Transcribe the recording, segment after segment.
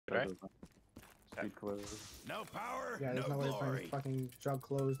Right? Street closed. No power, Yeah, there's no no way to glory. find fucking drug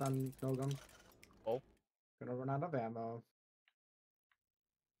closed on Nogum. Oh. Gonna run out of ammo.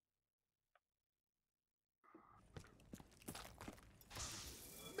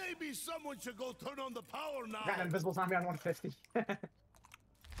 Maybe someone should go turn on the power now. Got an invisible zombie on 150.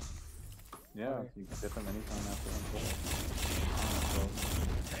 Yeah, Okay. you can get them anytime after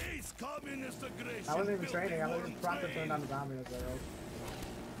 1 Hates communist aggression. I wasn't even built training. in I was modern just prompted to turn trains. on the zombie. I was like, oh.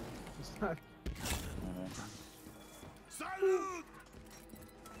 Just like, Salute!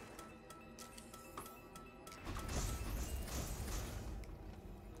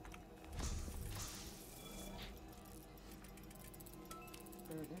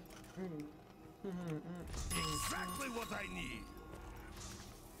 Exactly what I need.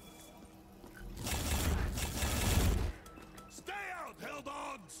 Stay out, hell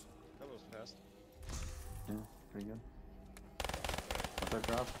dogs! That was fast. Yeah, pretty good. What's that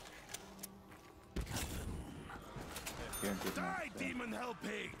drop? Guaranteed Die, match, yeah. demon hell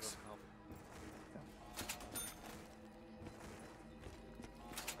pigs!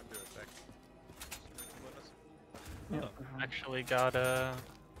 I'll do it back. Yeah. Actually got a.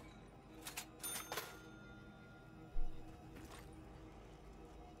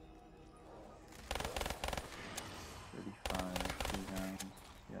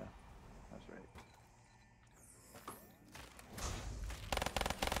 Yeah, that's right.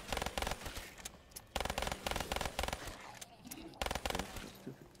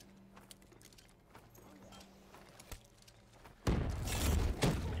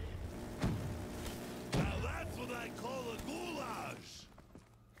 Now that's what I call a goulash!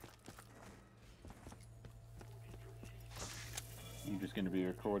 You just gonna be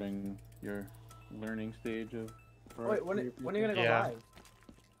recording your learning stage of. wait, when are you gonna go Yeah.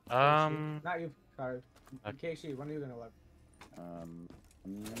 live? Not you, sorry. KC, when are you gonna live?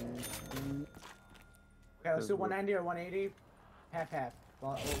 Okay, let's do 190 or 180. Half.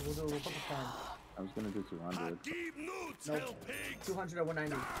 Well, we'll put the 10. I was gonna do 200. Deep newts, Nope. hell pigs! 200 or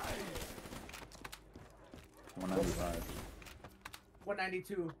 190. 195.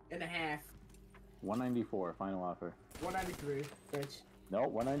 192 and a half. 194, final offer. 193, bitch. No,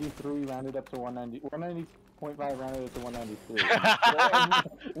 193 rounded up to 190. 190.5 rounded up to 193.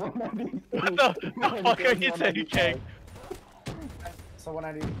 193. What the fuck are you saying, Jake? So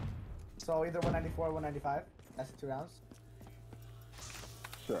 190. So either 194 or 195. That's the 2 rounds.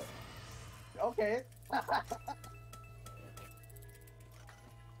 Sure. Okay. I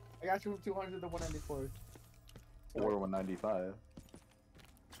got you from 200 to 194. Or 195.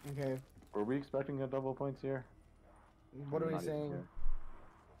 Okay. Were we expecting a double points here? What are we Not even saying? here.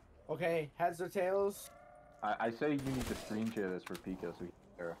 Okay, heads or tails? I say you need to screen share this for Pika so we can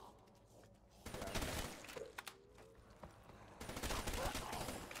hear.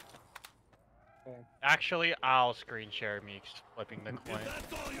 Okay. Actually, I'll screen share me flipping the coin. If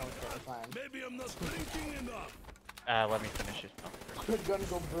that's all you got, fine. maybe I'm not drinking enough. Let me finish it. Good gun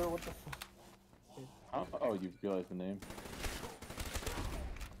go bro, what the fuck? Oh, you realized the name.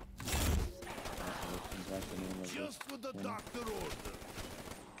 That's the name of this. Just what the doctor ordered.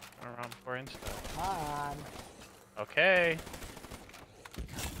 Around for insta. Come on. Okay.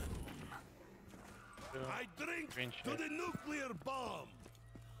 I drink Screen to share. the nuclear bomb.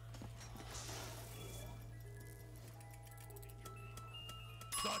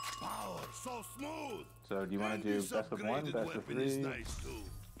 Such power, so smooth. So do you want And to do this best of 1, upgraded best of weapon 3, is nice too.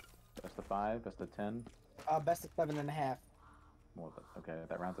 best of 5, best of 10? Best of 7.5. Well, okay,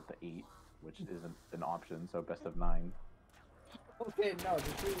 that rounds up to 8, which isn't an option, so best of 9. Okay, no,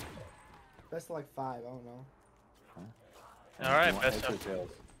 the 2. Best of like 5, I don't know. And Alright, you want best heads of- or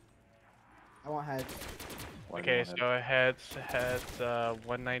tails? I want heads. Why do you Okay, want heads? so heads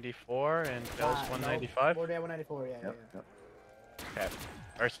 194 and tails No, 195. 194, yeah, Yep, yeah. yep. Okay.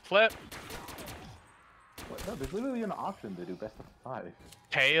 First flip. What? No, there's literally an option to do best of 5.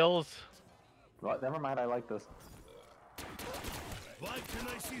 Tails. Well, never mind, I like this. Why can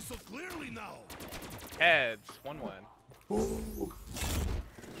I see so clearly now? Heads 1-1.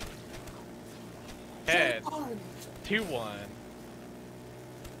 Heads 2-1.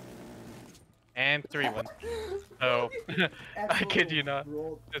 And 3-1. So I kid you not.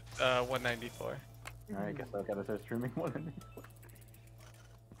 It's 194. Alright, guess I gotta start streaming one.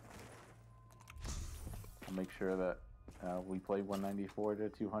 I'll make sure that we play 194 to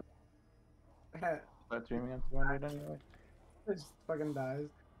 200. Start streaming on 200 anyway. It just fucking dies.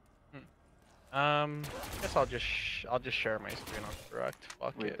 Guess I'll just share my screen on Verruckt.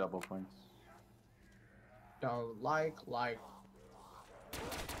 Fuck We have it. double points. Don't like. Were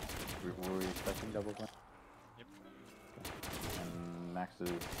we expecting double points? Yep. And Max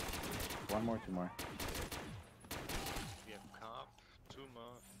is one more, two more. We have comp, 2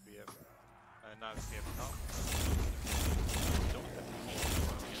 more. We have now we have comp. Don't have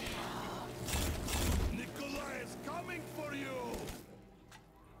Nikolai is coming for you!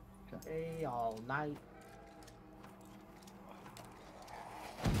 Hey, all night.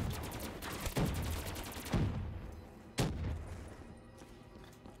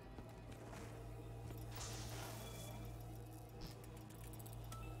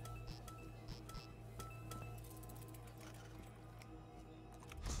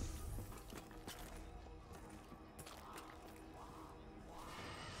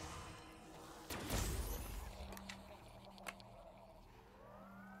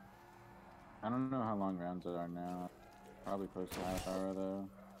 I don't know how long rounds are now. Probably close to half hour though.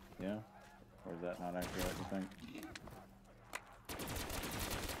 Yeah? Or is that not accurate, you think?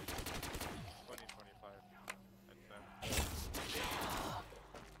 20, 25.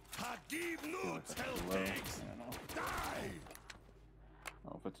 Hadib Feel no like that's too low. I pigs! don't know. Die!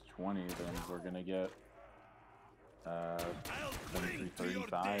 Well, if it's 20, then we're gonna get I'll cling to your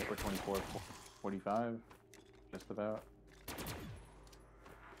 23.35 dick! or 24.45, just about.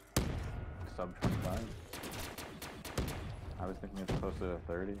 Sub 25. I was thinking it's closer to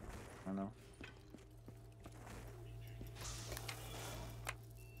 30. I don't know.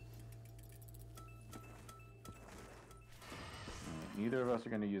 Neither of us are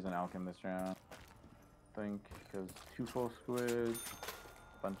going to use an Alchem this round, I think, because 2 full squids,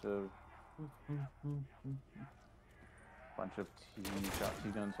 bunch of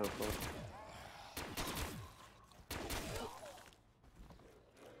T-guns so close.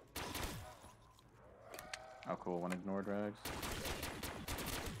 Oh cool, one ignore drags.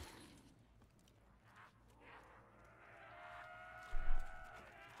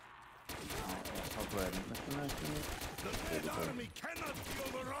 Hopefully I didn't miss the next one. The Red Army cannot be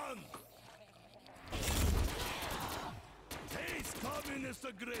overrun! Taste communist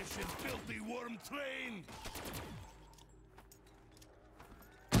aggression, filthy worm train!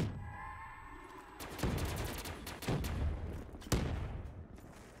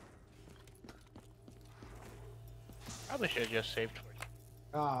 Probably should have just saved.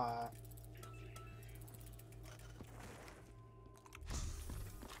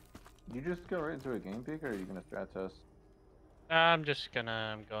 You just go right into a game peak, or are you gonna strat test? I'm just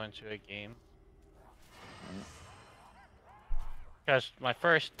gonna go into a game. Because my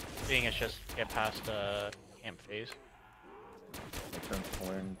first thing is just get past the camp phase. Makes sense to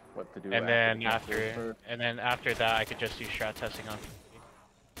learn what to do. And then the camp phase first. after that I could just do strat testing on.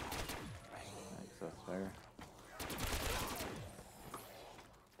 Makes sense, fair.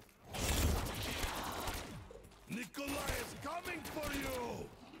 Nikolai is coming for you!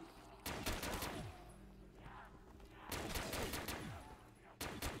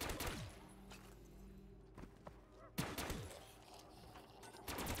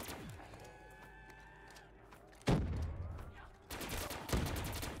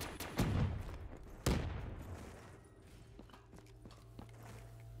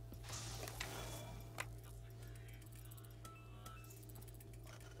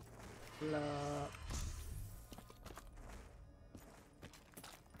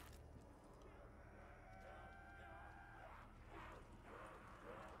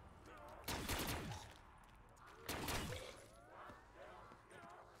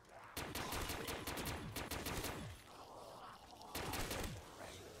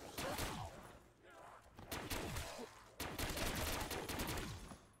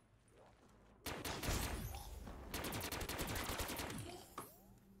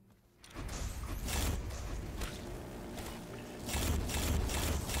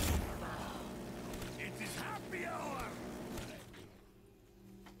 It is happy hour!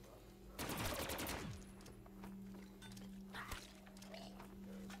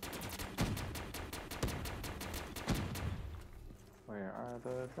 Where are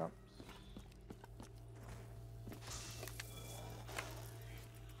the drops?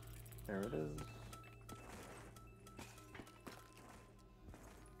 There it is.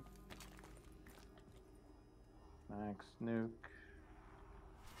 Max nuke.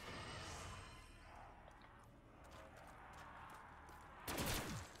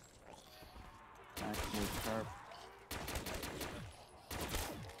 Max nuke sharp.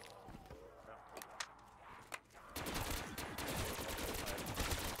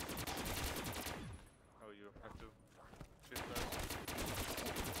 Oh, you have to shift that.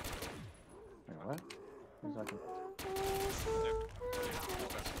 Wait, what? Who's that?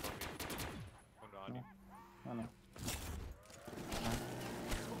 Oh no.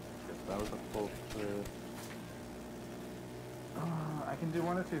 Guess that was a full clear. I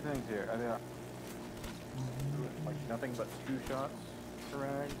of two things here. Either like nothing but 2 shots for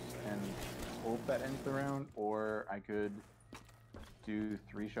rags and hope that ends the round, or I could do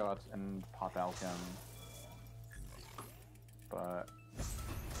 3 shots and pop Alchem. But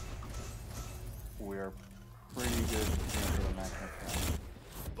we're pretty good for the max next round.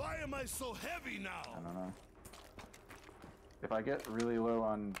 Why am I so heavy now? I don't know. If I get really low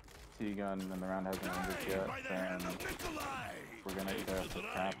on T-gun and the round hasn't ended yet, then we're gonna either have to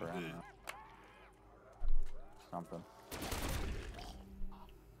tap or I don't know. Something.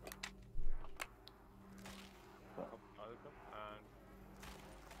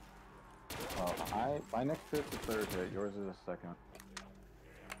 Well, my next hit's the 3rd hit, yours is the 2nd.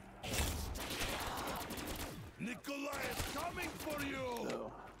 Nikolai is coming for you!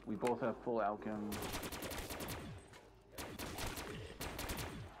 So, we both have full Alchem.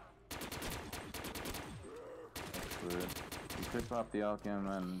 That's good. We could pop the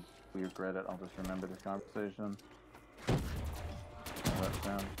Alchem and we regret it. I'll just remember this conversation. That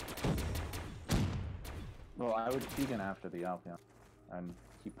sound. Well, I would Tegan after the Alchem and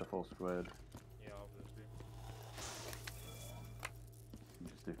keep the full squid. Yeah, obviously.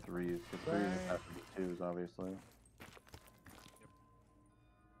 Just do 3s. The 3s have to be 2s, obviously.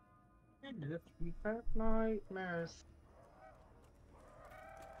 And if we have nightmares.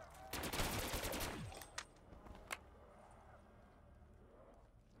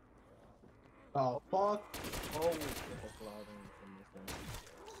 Oh fuck! Holy shit, that's loud in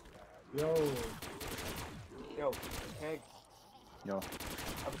this Yo, thing. Yo, Keg, Yo.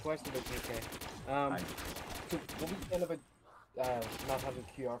 I have a question about JK. Hi. So what we said about not having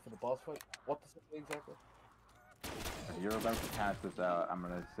QR for the boss fight, what does it mean exactly? If you're about to pass this out, I'm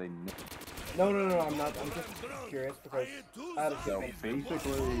gonna say No, no. I'm not. I'm just curious because I had a So debate.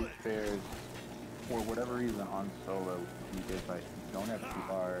 basically, there's, for whatever reason, on solo, you did fight, you don't have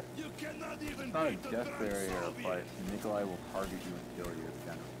QR. You cannot even It's not a beat the death Grand barrier, Soviet. but Nikolai will target you and kill you,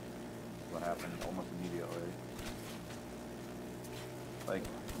 generally. What happened almost immediately. Like,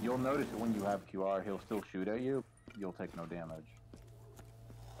 you'll notice that when you have QR, he'll still shoot at you, you'll take no damage.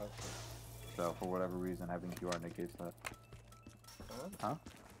 Okay. So, for whatever reason, having QR negates that. Huh?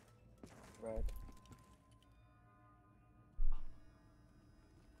 Right.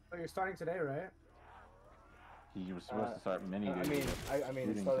 oh, you're starting today, right? He was supposed to start mini I mean, it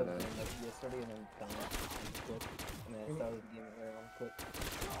shooting started today. yesterday and then done it, quit, and then it started the game earlier on, quit.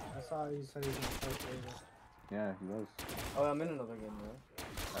 I saw you said he was gonna start later. Yeah, he was. Oh, I'm in another game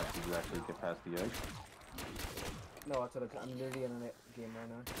now. Did you actually get past the egg? No, I'm literally in a game right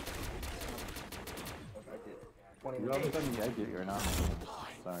now. I did. 20 You all of a minutes. sudden the egg yet, you're not.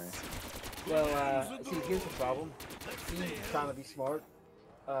 Sorry. Well, see, here's the problem. Me trying to be smart,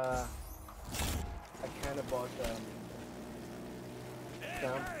 I kind of bought, Hey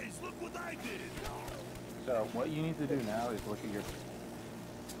down. guys, look what I did! So, what you need to do now is look at your...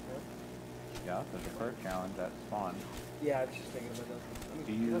 Yeah, there's a perk challenge at spawn. Yeah, I was just thinking about that.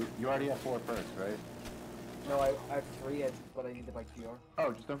 Do you already have 4 perks, right? No, I have 3, but I need to buy QR.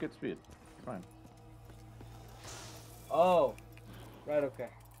 Oh, just don't get speed. You're fine. Oh, right, okay.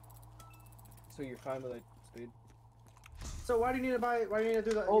 So you're fine with like speed? So why do you need to buy? Why do you need to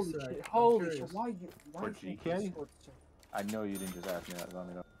do that? Holy Easter egg? shit! I'm Holy curious. shit! Why For you think GK? this works so- I know you didn't just ask me that. Let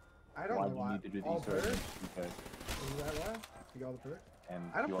me know. I don't Why know do why. you need to do All these perks? perks? Okay. Is that why? You got all the perks? And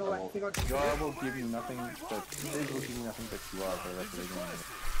I don't QR feel like will, they got QR will give you nothing but... It will give you nothing but QR for the rest of the game.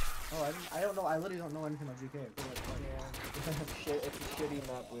 Oh, I don't know. I literally don't know anything about GK. I feel like, Yeah, it's a shitty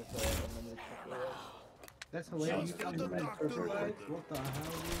map with unlimited checkpoints. that's hilarious. Just You got can the do doctor purple right. lights? What the hell,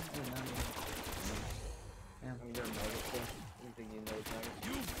 dude? I did not know that. Damn. I mean, you're a nugget, so anything you know is nuggets.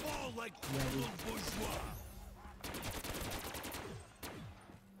 You fall like Yeah, dude. little bourgeois!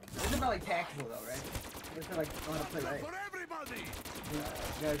 It's about like tactical though, right? It's not like I want to play right. For everybody!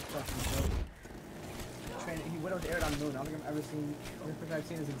 Yeah, it's fucking dope. He widowed aired on the moon. I don't think I've ever seen. The only thing I've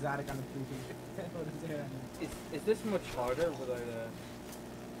seen is exotic on the 3D. Widowed aired on the moon. Is this much harder without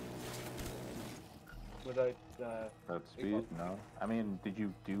That speed? No. I mean, did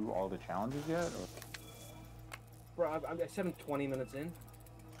you do all the challenges yet? Or... Bro, I'm 20 minutes in.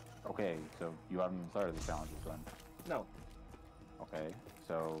 Okay, so you haven't even started the challenges then. No. Okay,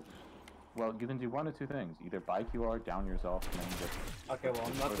 so... Well, you can do one of 2 things. Either buy QR, down yourself, and then you get... Okay,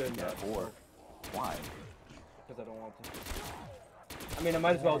 well, I'm not doing that. Or... Why? Because I don't want to. I mean, I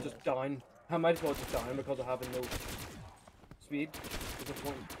might as well just down. I might as well just down because I have no speed. There's no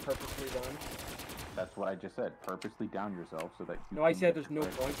point in purposely down. That's what I just said. Purposely down yourself so that you No, I can said get there's your no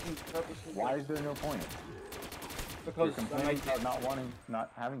perks. point in purposely. Why is there no point? Because You're I complaining might. about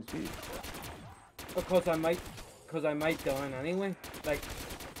not having speed. Because I might down anyway. Like,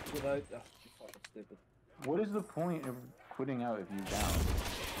 without. Oh, you fucking stupid. What is the point of quitting out if you down?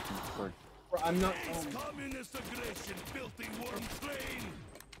 Or, Bro, I'm not. Communist aggression, filthy worm train!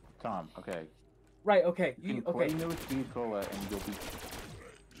 Tom, okay. Right. Okay. You can Okay. play no speed cola and you'll be.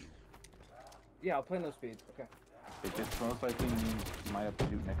 Yeah, I'll play no speed. Okay. It just most likely means you might have to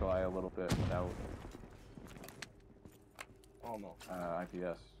shoot Nikolai a little bit without Oh no.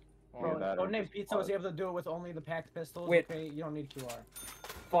 IPS. Oh, Either Bro, that or Codename just Pizza was pause. able to do it with only the packed pistols. Wait. Okay, you don't need QR.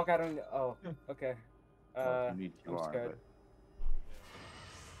 Fuck! I don't. Oh. Okay. Well, you need I'm QR, scared.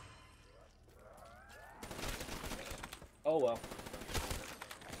 Oh well.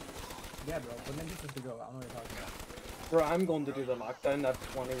 Yeah, bro. Codename Pizza's to go. I don't know what you're talking about. Bro, I'm going to do the lockdown. That's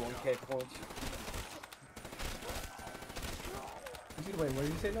 21k points. Wait, what did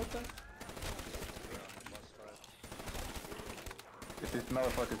you say, no time? If this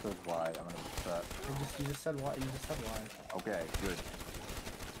motherfucker says why, I'm gonna be upset. You just said why. You just said why. Okay, good.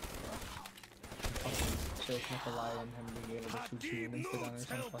 Fucking Shake Nikolai and him being able to shoot you in Instagram or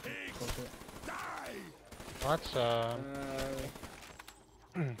some fucking bullshit. What's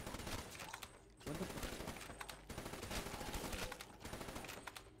What the fuck?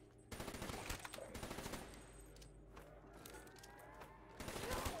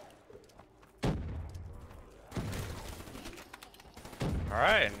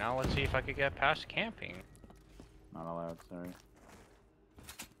 Alright, now let's see if I could get past camping. Not allowed, sorry.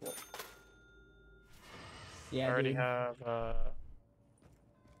 Yeah, I already dude. have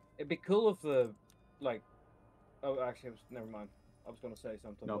It'd be cool if the, like, oh, actually, never mind. I was gonna say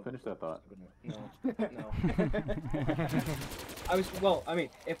something. No, but- finish that thought. No, no. I was, well, I mean,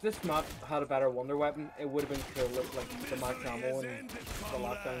 if this map had a better wonder weapon, it would have been cool if, like, the max ammo and the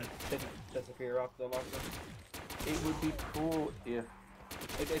lockdown didn't disappear after the lockdown. It would be cool if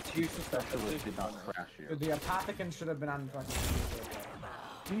It's useless stuff. Specialist did not crash you. The Apothecant should have been on fucking.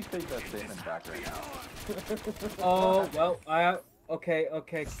 Please take that statement back right now. Oh, well, okay,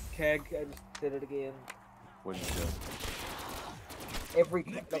 Keg, I just did it again. What did you do?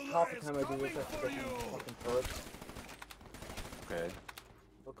 Like, half the time I do this, I forget to fucking turrets. Okay.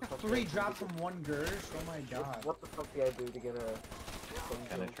 What the fuck 3 do I do drops to from 1 Gersh? Oh my get- god. What the fuck do I do to get a...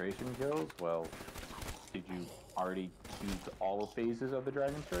 Penetration kills? Well, did you already use all phases of the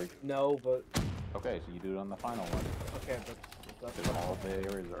Dragon Strike? No, but... Okay, so you do it on the final one. Okay, but... That's Because all of the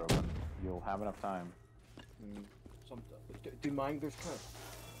areas are open. You'll have enough time. Do manglers count?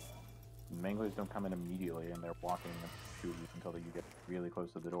 Manglers don't come in immediately and they're walking and shoot you until you get really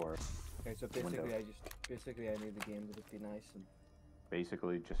close to the door. Okay, so basically Window. I need the game to just be nice and...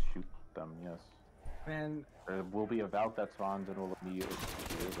 Basically, just shoot them, yes. Man, There will be a Valk that spawns and will immediately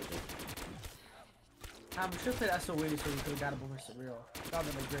shoot you, but we should have played SOE so we could have got it before Surreal. That would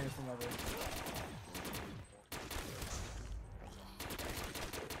have been the greatest thing ever.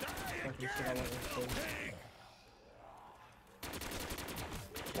 Fucking shit all over the place.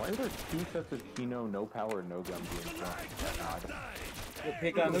 why are there 2 sets of Kino, no power, no gun being shown? Well,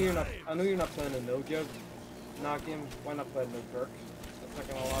 Pika, I know you're not playing a no joke knock game. Why not play no perks? That's not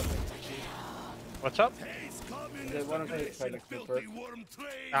gonna allow things to cheat. What's up? Why don't you try like no perks?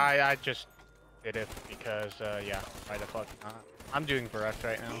 I just did it because yeah, why the fuck not? I'm doing Verruckt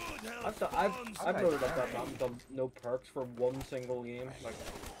right now. I've loaded up that map and done no perks for one single game, like,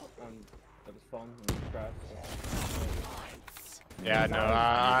 and it was fun and crap. Yeah, no,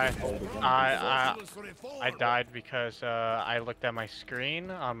 I died because I looked at my screen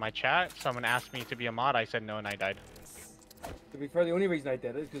on my chat. Someone asked me to be a mod. I said no, and I died. To be fair, the only reason I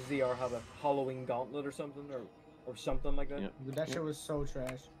did it is because ZR had a Halloween gauntlet or something, or something like that. Yep. Dude, that shit was so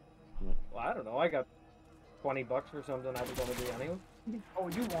trash. Well, I don't know. I got $20 or something. I was gonna do anyway. Oh,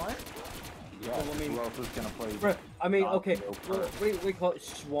 you won? Yeah, Well, I mean- who else is gonna play? Bruh, I mean, Not okay, no well, perks? we call it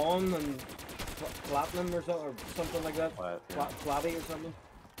Swan and Platinum or something like that. But, yeah. Flabby or something.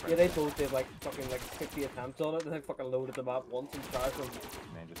 Yeah, they both did like fucking like 50 attempts on it, and they fucking loaded them up once and tried them.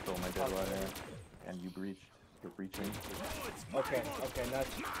 Man, just stole my dead right there. And you breached. You're breaching. Okay,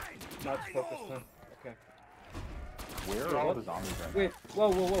 that's focused now. Okay. Where are all the zombies right Wait,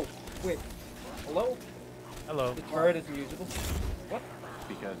 whoa, wait. Hello? Hello. The turret isn't usable. What? now?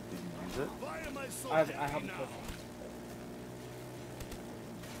 Because did you use it? I haven't touched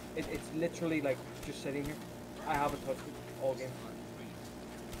it. It's literally like just sitting here. I haven't touched it all game.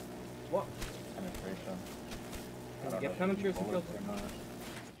 What? Penetration. Can you get penetration kills? Use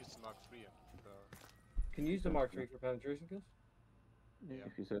the Mark 3 and Can you use the Mark III for penetration kills?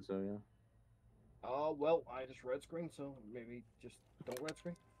 If you said so, yeah. Oh, well, I just red screen, so maybe just don't red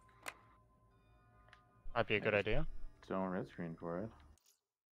screen. Might be a good idea. Don't red screen for it.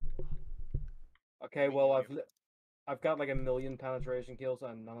 Okay, well, I've got like 1,000,000 penetration kills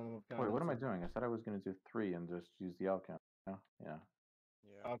and none of them have counted. Wait, what am I doing? I said I was gonna do 3 and just use the L count. Yeah, yeah.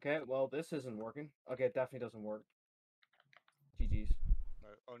 Yeah. Okay, well this isn't working. Okay, it definitely doesn't work. GG's.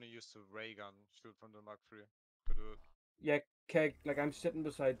 I only use the ray gun, shoot from the Mark III to do it. Yeah, Keg, like I'm sitting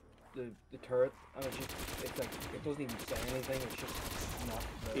beside the turret and it's like it doesn't even say anything, it's just not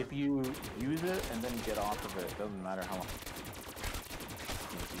there. If you use it and then get off of it, it doesn't matter how much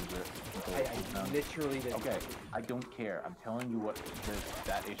you use it. until I it's done. literally did. Okay, I don't care. I'm telling you what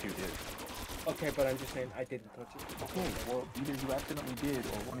that issue is. Okay, but I'm just saying I didn't touch it. Okay, well, either you accidentally did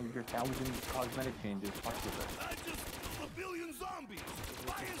or one of your 1,000 cosmetic changes fucked with it. I just killed 1,000,000,000 zombies.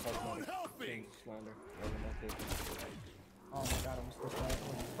 By his own helping. Slander. Yeah, we're not taking it. Oh my god, I'm still playing.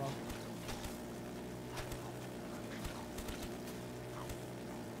 What the fuck?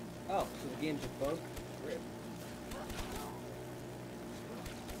 Oh, so the game just bugged? Rip.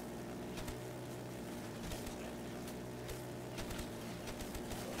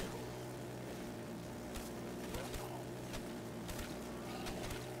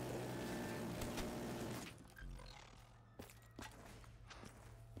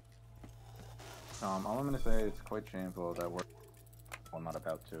 All I'm gonna say, it's quite shameful that we're, well, not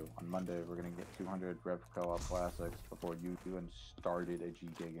about to. On Monday, we're gonna get 200 Rev Co-op Classics before you even started a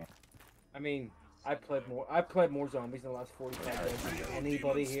GK game. I mean, I played more zombies in the last 45 days than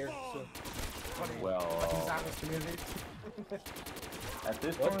anybody here. So. Well, Zombies community. at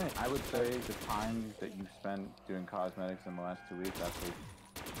this What? point, I would say the time that you've spent doing cosmetics in the last 2 weeks actually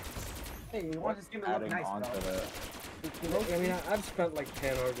Hey, you want this game to look adding nice, on bro. to the. I mean, I've spent like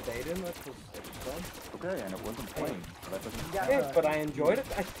 10 hours a day doing that because it was fun. Okay, and it wasn't playing, so that doesn't Yeah, count. Yeah, but I enjoyed it.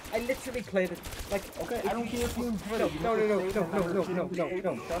 I literally played it like Okay, I don't care if you enjoyed no it. You no just no say no no no no no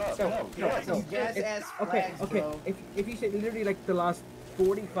no Shut up. no No, no yes. no. Yes, If- ass Okay, flags, okay. bro. If you say literally like the last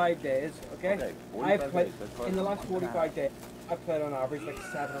 45 days, okay? Okay, I've 45 played days, that's what in the I'm last looking at. 45 days. I've played on average like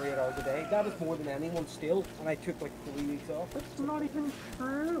 7 or 8 hours a day. That is more than anyone still, and I took like 3 weeks off. That's not even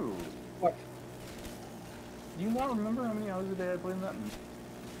true. What? Do you not remember how many hours a day I played in that?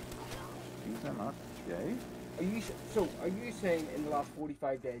 Use that not day? Are you saying in the last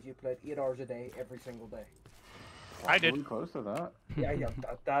 45 days you played 8 hours a day every single day? I did. Really close to that. Yeah,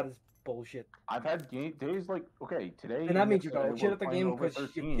 that is bullshit. I've had days like, okay, today. And that means you're yesterday, dog shit we're at the playing game over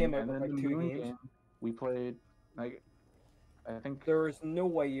because you 13, came out and with then like the 2 Moon games. game, we played, like, I think. There is no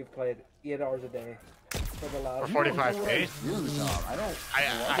way you've played 8 hours a day for the last. For 45 You know days? what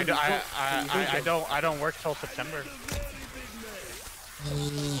I do, Tom. I don't. I don't work till September.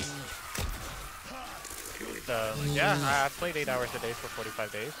 So yeah, I played 8 hours a day for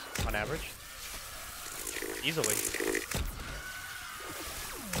 45 days on average, easily.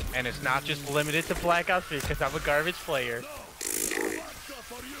 And it's not just limited to Black Ops 3 because I'm a garbage player.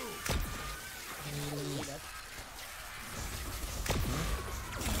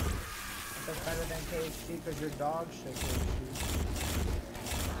 That's better than KHD because your dog shit KHD.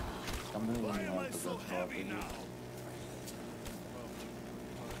 I'm doing Why am I the so best happy now?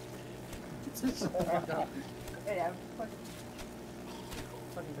 Hey, I'm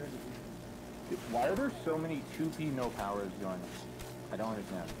fucking dirty. Why are there so many 2P no powers going? I don't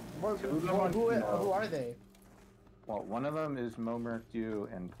understand. Who are they? Well, one of them is Momercu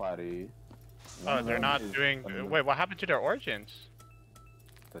and Platy. Oh, they're not doing. Wait, what happened to their origins?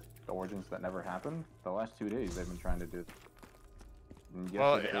 The origins that never happened. The last 2 days they've been trying to do. And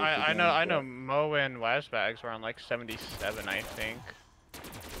Well, yesterday I they know did, Mo and Wazbags were on like 77, I think.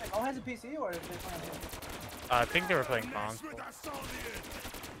 Like, oh, has a PC or is they playing him? I think they were playing console.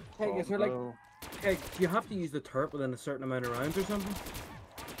 Hey, is there like, hey, do you have to use the turret within a certain amount of rounds or something?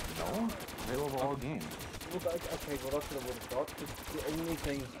 No, available all games. Well, okay, well that's what I would have thought. 'Cause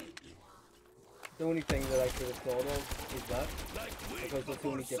the only thing that I could have thought of is that because that's the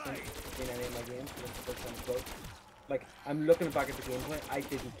only difference between any of my games. That's the first time I played. Like I'm looking back at the gameplay, I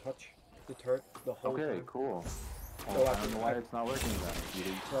didn't touch the turret the whole Okay, time. cool. So Well, I don't know why it's not working then. You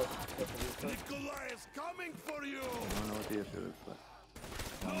didn't. So, that's what it is. Nikolai is coming for you. I don't know what the issue is, but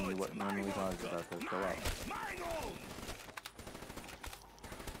tell me what normally causes that to go up. Mine own.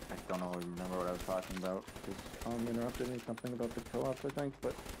 I don't know, remember what I was talking about, because Tom interrupted me, something about the co-ops, I think,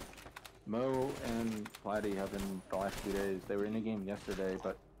 but Mo and Platy have been, the last 2 days, they were in a game yesterday,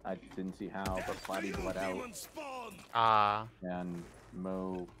 but I didn't see how, but Platy bled out, Demon spawn. Ah, and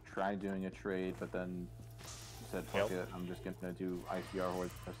Mo tried doing a trade, but then said, fuck it, I'm just gonna do ICR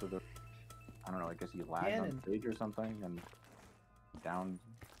hordes the rest of the, I don't know, I guess he lagged on Cannon. stage or something, and down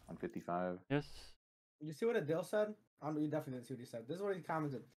on 55. Yes. You see what Adil said? I don't know, you definitely didn't see what he said. This is what he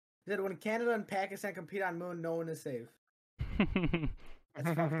commented. He said, when Canada and Pakistan compete on Moon, no one is safe. That's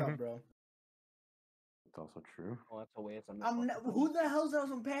fucked up, bro. It's also true. Oh, that's a way it's on the I'm fucking who the hell's that was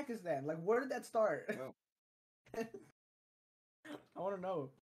from Pakistan? Like, where did that start? Oh. I want to know.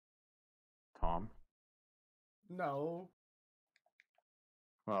 Tom. No.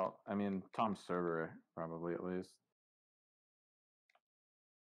 Well, I mean, Tom's server probably at least.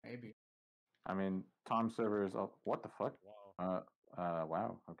 Maybe. I mean, Tom's server is. What the fuck? Wow.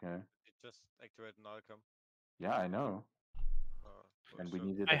 Wow. Okay. It just activated an outcome. Yeah, I know. Well, And we so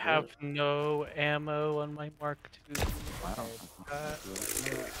needed I to have hit. no ammo on my Mark II. Wow. I'm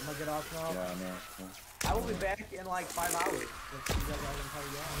gonna get off now. Yeah, I know. Yeah. I will be back in like 5 hours. If you guys are gonna tell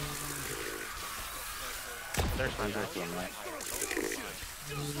you There's my There's map. actually a map.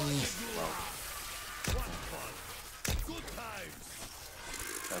 Good times.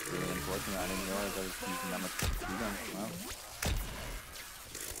 That's really unfortunate. I didn't realize I was using that much speed. Wow.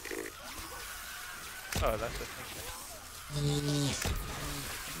 Oh, that's the thing.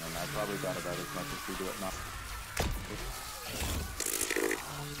 And then I probably got about as much as we do it now.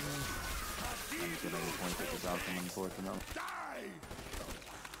 I'm getting points at the Falcon, unfortunately.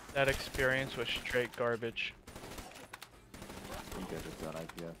 That experience was straight garbage. I think I just got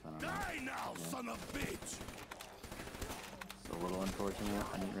IPS, I don't know. Die now, Yeah. son of bitch. It's a little unfortunate,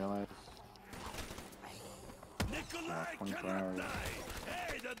 I didn't realize. Nikolai 24 cannot hours. die.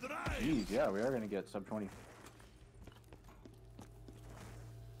 Hey, the drive. Jeez, yeah, we are gonna get sub 20.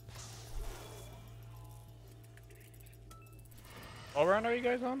 What round are you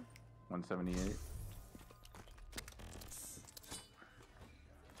guys on? 178.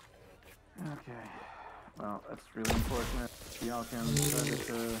 Okay. Well, that's really unfortunate. The Alchem decided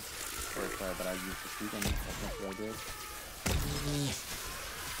to... Or sorry, but I used the speaking. That's what I did.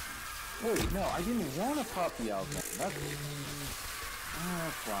 Wait, no, I didn't want to pop the Alchem. That's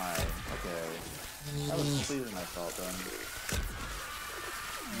why. Okay. That was completely my fault then.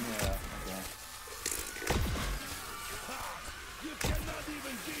 Yeah, okay. You cannot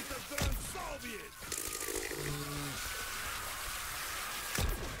even beat the Grand Soviet.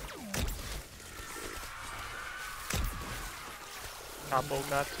 Capo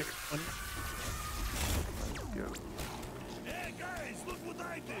got 620. Let's go. Hey guys, look what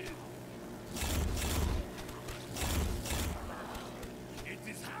I did. It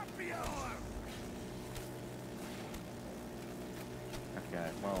is happy hour. Okay,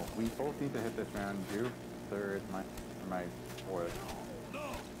 well, we both need to hit this round. You, third, my fourth. No,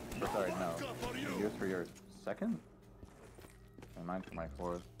 Or sorry, no. vodka for you. Yours for your second? And mine for my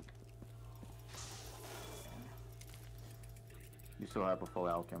fourth. You still have a full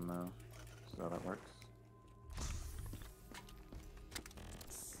Alchem though, so that works.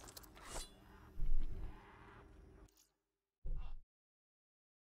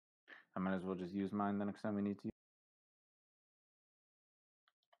 I might as well just use mine the next time we need to.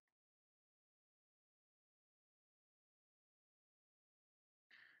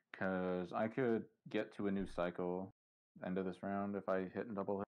 Because I could get to a new cycle end of this round if I hit and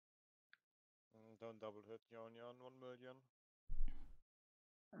double hit. Don't double hit Yon 1 million.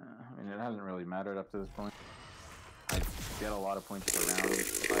 I mean, it hasn't really mattered up to this point. I get a lot of points per round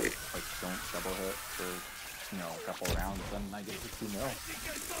if I like don't double hit for, you know, a couple rounds, then I get to 2 mil.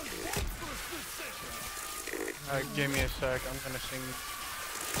 Give me a sec. I'm gonna sing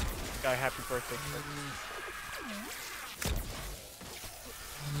Guy happy birthday.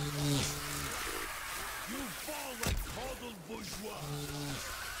 You fall like coddled bourgeois.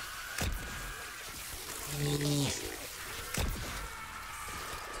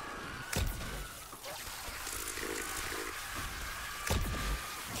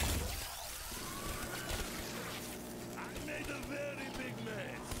 I made a very big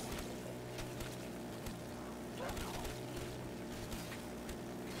mess.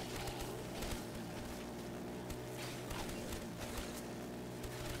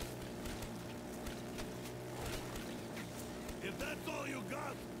 If that's all you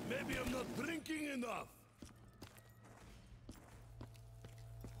got, maybe I'm not drinking enough.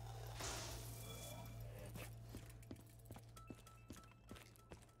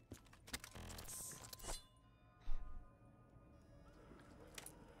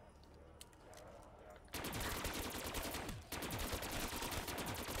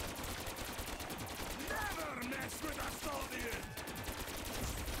 Never mess with a Soviet!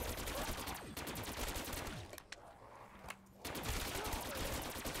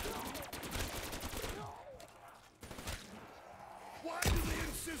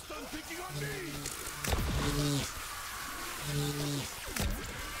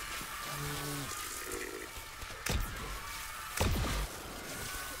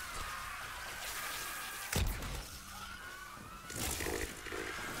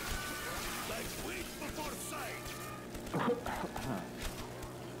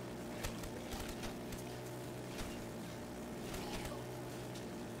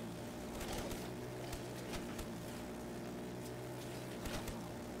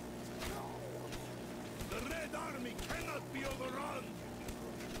 be overrun!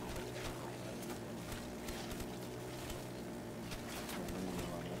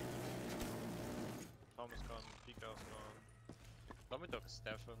 Tom is gone, Pika's gone. Let me talk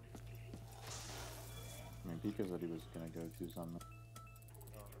Stefan. I mean, Pika said he was gonna go do something.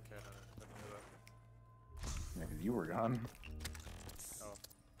 Oh, okay, then I didn't know that. Yeah, 'cause you were gone. Oh.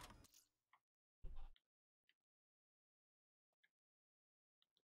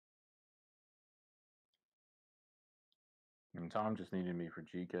 And Tom just needed me for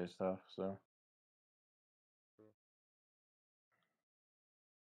GK stuff, so.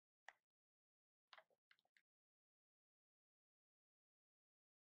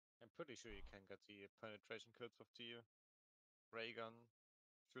 I'm pretty sure you can get the penetration kills of the ray gun,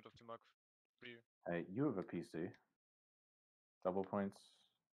 shoot of the Mark 3. Hey, you have a PC. Double points,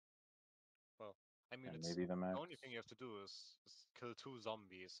 Well, I mean, and it's maybe the max. the only thing you have to do is kill 2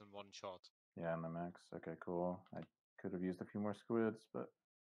 zombies in 1 shot. Yeah, and the max. Okay, cool. I could have used a few more squids, but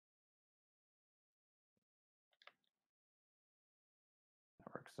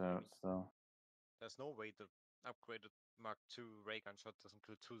that works out still. There's no way the upgraded Mark 2 ray gun shot doesn't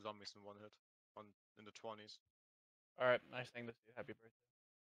kill 2 zombies in 1 hit in the 20s. Alright, nice thing to see. Happy birthday.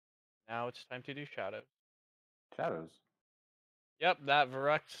 Now it's time to do shadows. Shadows. Yep, that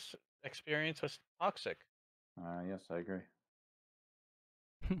Verruckt experience was toxic. Yes, I agree.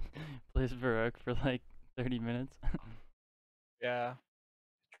 Plays Verruckt for like 30 minutes. Yeah.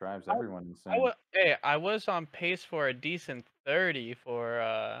 Drives I- everyone insane. Hey, I was on pace for a decent 30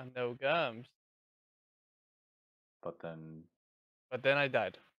 for no gums, But then, but then I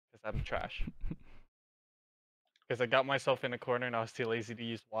died because I'm trash. Because I got myself in a corner and I was too lazy to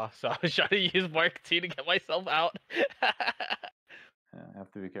use WASP, so I was trying to use Mark II to get myself out. yeah,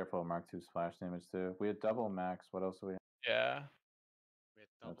 have to be careful of Mark II splash damage too. We had double max. What else do we have? Yeah. We had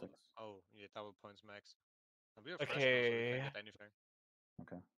No double. ticks. Oh, yeah, double points max. And we have fresh now, so we Okay. can get anything.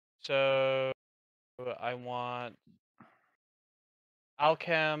 Okay. So I want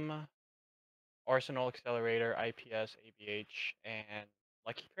Alchem, Arsenal Accelerator, IPS, ABH, and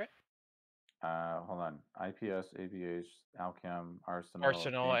Lucky Crit. Hold on. IPS, ABH, Alchem, Arsenal Danger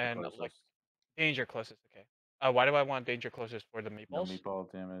and Closest. like Danger closest. Okay. Why do I want Danger closest for the No meatballs?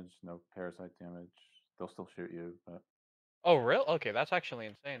 meatball damage, no parasite damage. They'll still shoot you, but Oh, real? Okay, that's actually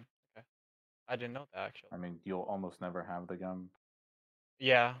insane. Okay, I didn't know that actually. I mean, you'll almost never have the gum.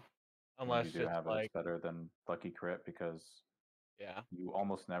 Yeah, When unless you do it's have it, like it's better than Lucky Crit because yeah. you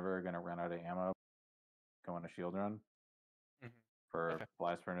almost never are going to run out of ammo going a shield run Mhm. for Okay.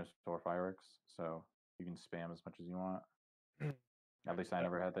 Blast Furnace or Fireworks, so you can spam as much as you want. At least I Yeah.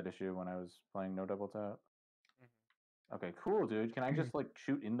 never had that issue when I was playing no double tap. Mhm. Okay, cool, dude. Can I just like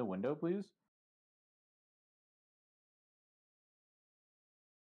shoot in the window, please?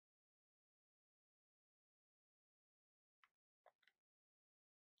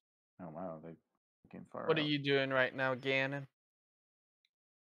 Oh wow, they came far What are out. you doing right now, Gannon?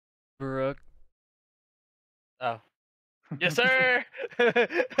 Verruckt. Oh, yes, sir.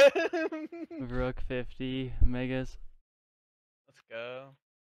 Verruckt 50 Megas. Let's go.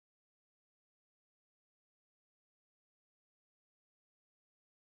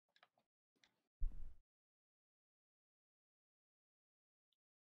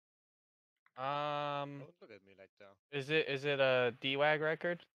 Don't look at me like that. Is it a DWAG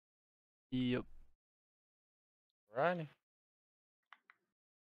record? Yep. Right.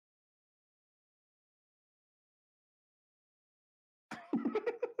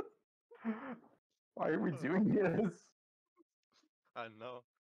 Why are we doing this? I know.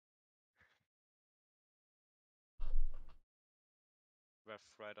 We've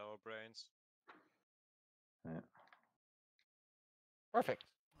fried our brains. Yeah. Perfect.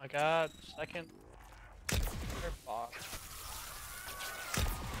 I got second. Third box.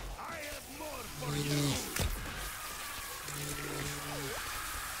 I have more for you!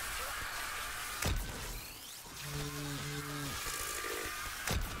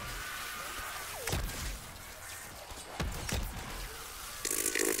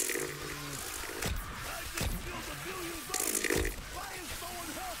 I just killed a billion zombies! Why is so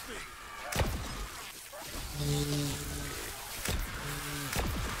unhealthy?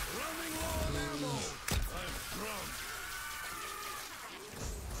 Running low on ammo! I'm drunk!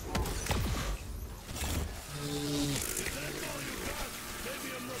 If that's all you got, maybe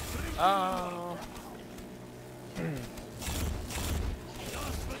I'm not drinking Oh.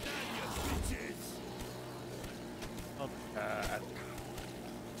 Dos medallia, bitches! Okay.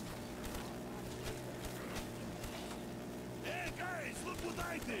 Hey guys, look what I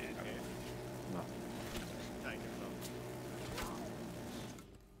did! No. Thank you, Tom.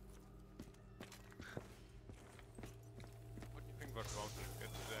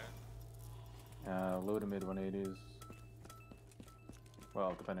 Low to mid 180s.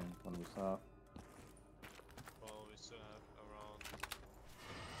 Well, depending when we stop. Well, we still have around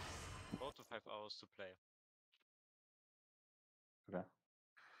 4 to 5 hours to play. Okay.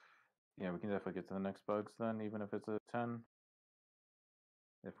 Yeah, we can definitely get to the next bugs then, even if it's a 10.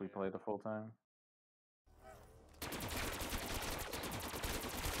 If we play the full time.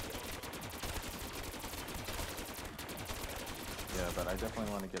 Yeah, but I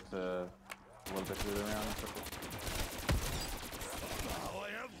definitely want to get to a little bit through the round. Now I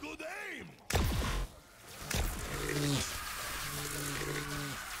have good aim!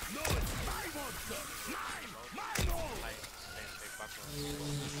 No, it's my monster! Mine all!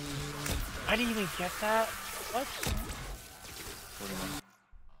 I didn't even get that. What? What do you mean?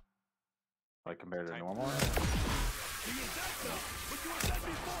 Like compared to normal? You said so, but you were dead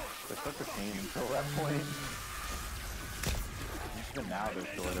before! They're such a pain until that point. Even now they're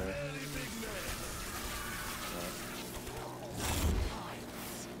shorter.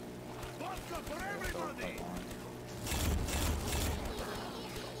 Vodka for everybody!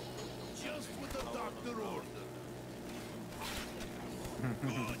 Just what the doctor ordered.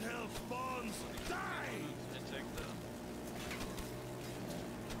 Good health spawns! Die! And take the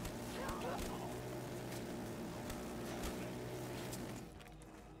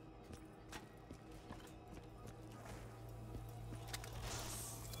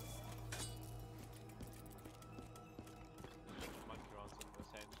monkey rounds in the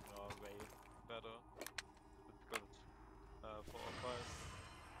same way better. Because 4 or 5.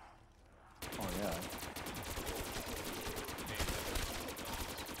 Oh yeah.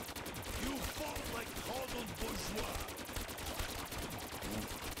 You fought like coddled bourgeois!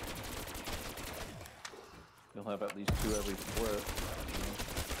 You'll have at least 2 every split.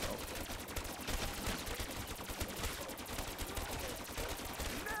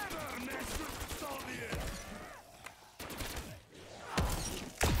 Never mess with Soviet!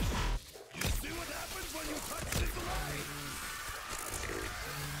 You see what happens when you touch Nikolai?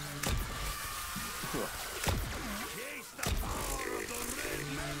 Taste the power of the red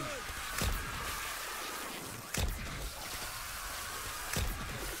metal!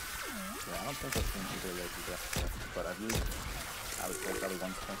 Yeah, I don't think I've seen either like you got, but I've used, I would say probably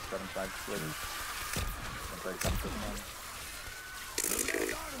 1.75 splitters. Since I come to them. The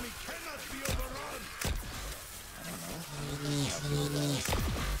Red Army cannot be overrun! I don't know.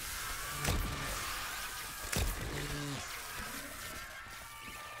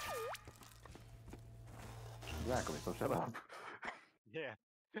 Exactly, so shut up. Yeah.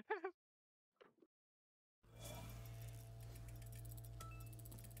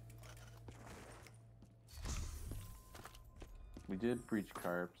 We did breach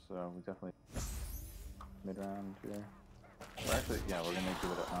carp, so we definitely mid-round here. Or actually, yeah, we're gonna do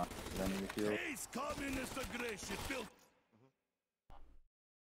it at then in the field. Face communist aggression built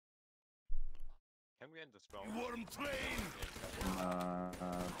Can we end this round? worm train!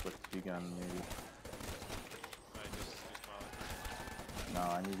 With T-gun maybe. I just dismount. No,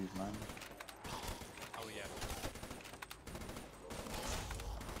 I need these mine. Oh yeah.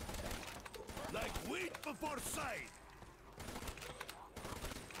 Like wheat before sight!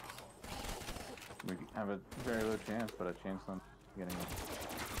 We have a very low chance, but a chance on getting it.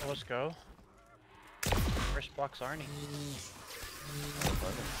 Oh, let's go. First box Arnie.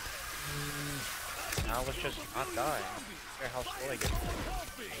 Now let's just not die. I don't care how slow I get.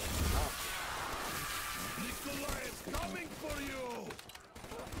 Nikolai is coming for you!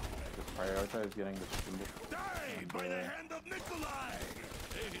 Just prioritize getting the Die by the hand of Nikolai!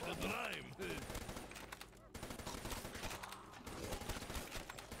 Hey, the rhyme!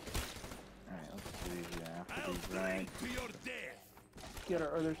 Alright, let's see. Yeah, after I'll these drink ranks, to your death! get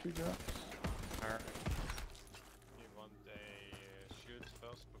our other 2 drops. Alright. You want a shield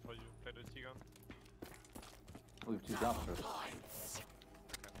first before you play the T-gun? We have 2 drops first.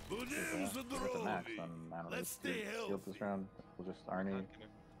 Good news of the With the max Rovi! on, I don't know, Let's stay shield healthy! this round. We'll just Arnie.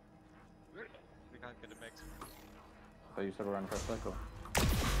 We can't get a max. I thought you said we're on first cycle. Come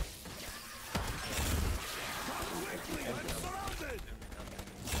quickly! I'm surrounded!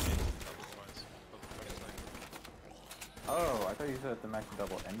 Oh, I thought you said the max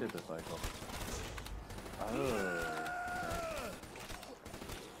double ended the cycle. Oh.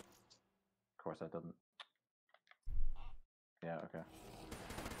 Of course that doesn't. Yeah, okay.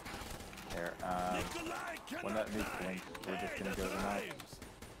 Here, Nikolai when that cannot nuke die! blinks, we're just Hey, gonna the go to max.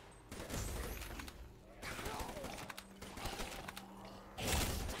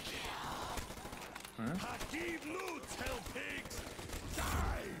 rhymes! Hakim Lutz, hell pigs!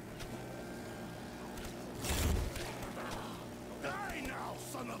 Die! Die now,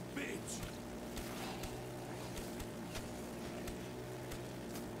 son of bitch!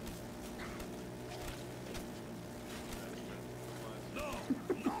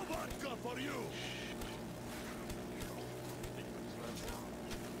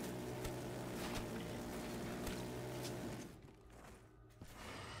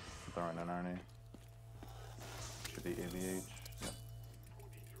 throwing an Arnie. Should be AVH. Yep.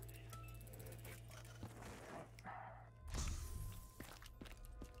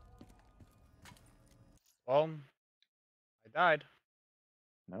 Well, I died.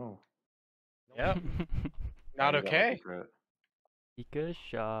 No. Yep. Oh, Not you got lucky okay. crit. Take a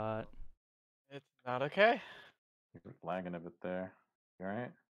shot. It's not okay. You're lagging a bit there. You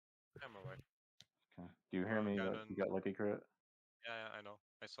alright? I'm alright. Okay. Do you hear me? Like, Ganon. you got lucky crit? Yeah, I know.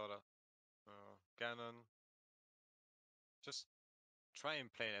 I saw that. Ganon. Just try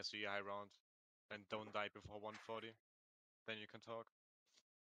and play an SE high round. And don't die before 140. Then you can talk.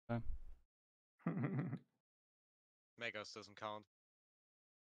 Megas doesn't count.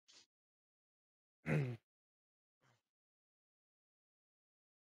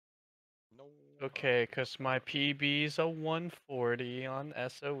 No. Okay, because my PB's a 140 on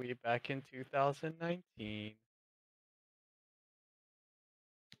SOE back in 2019.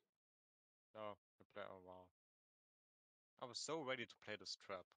 No. Oh wow. I was so ready to play this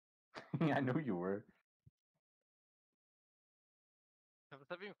trap. Yeah, I know you were. I was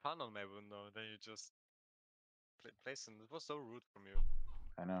having fun on my window, then you just place it. It was so rude from you.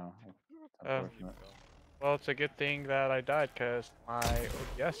 I know. It's Uh, unfortunate. Well, it's a good thing that I died because my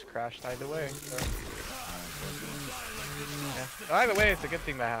OBS crashed either way. So. Yeah. Either way, it's a good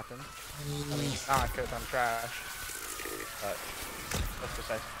thing that happened. I mean, not because I'm trash, but that's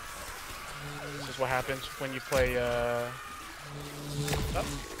precise. This is what happens when you play, stuff.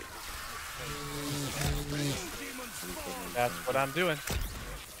 That's what I'm doing.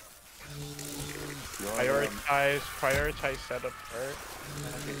 Prioritize setup first.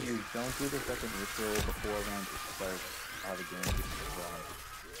 If you don't do the second neutral before round 8 starts, the game gets wrong.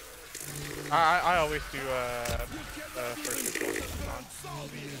 I always do first neutral.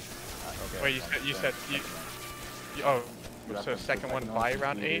 Okay. Wait, you said oh, You have so to- the second one by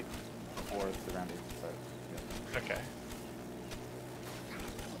round 8? Before the round 8 starts. Yeah. Okay.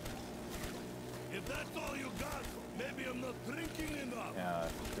 If that's all you got, maybe I'm not drinking enough.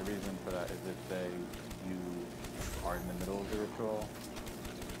 The reason for that is if say you are in the middle of the ritual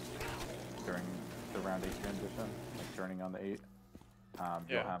during the round 8 transition, like turning on the 8,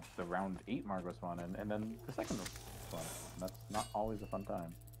 you'll have the round 8 Margot spawn in, and then the second one. And that's not always a fun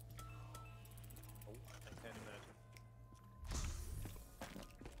time. Oh, I can't imagine.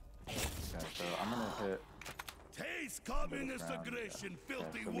 Okay, so I'm gonna hit. Taste communist aggression,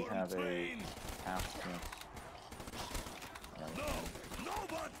 filthy So we worm have train. a half chance. No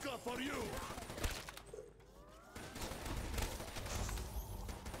vodka for you.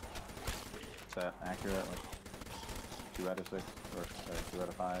 Is that accurate? Like 2 out of 6, or sorry, 2 out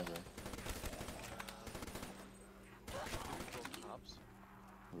of 5, or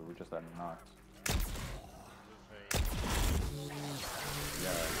we were just at knots.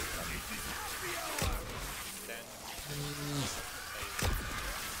 Yeah.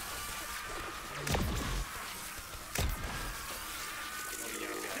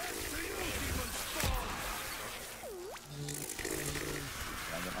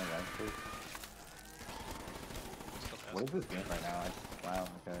 What is this game right now? Wow,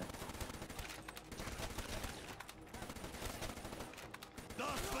 okay.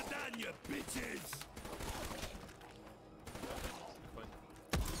 Das Vidania, bitches!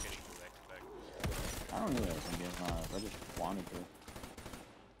 I don't really have some games on. I just wanted to.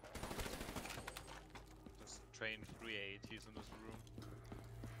 Just train 3 AATs in this room.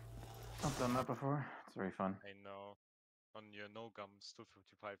 I've done that before. It's very fun. I know. On your no gums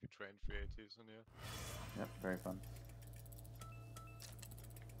 255 you train 3 AATs in here. Yep, very fun.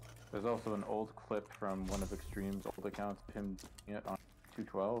 There's also an old clip from one of Extreme's old accounts, him doing it on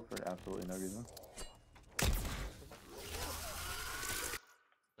 212 for absolutely no reason.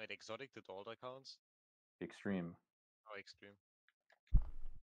 Wait, Exotic did all the accounts? Extreme. Oh, Extreme.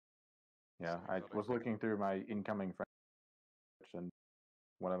 Yeah, So I Exotic. was looking through my incoming friends, and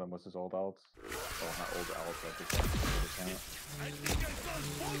one of them was his old alts. Well, not old alts, I just old account.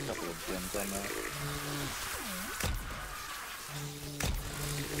 A couple of gems on that.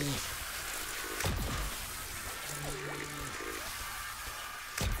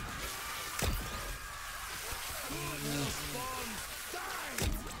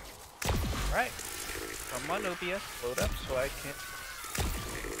 Right. Come on, OBS, load up so I can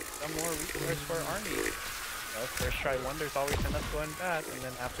some more resource for our army. Well, first try wonders always end up going bad, and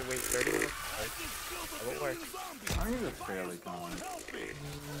then have to wait 30 minutes. That will work. Armies are fairly common.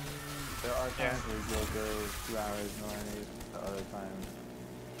 There are times where you'll go 2 hours no armies, the other times.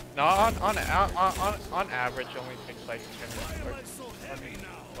 No, on average, it only takes like 10 minutes.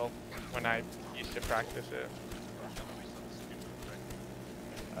 Well, when I used to practice it.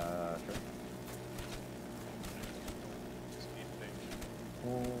 Sure. Speed thing.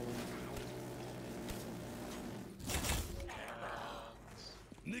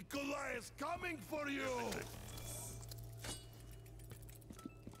 Nikolai is coming for you!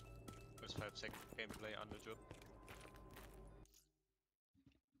 There's 5-second gameplay on the job.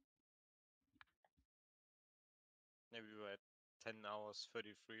 Maybe we were at 10 hours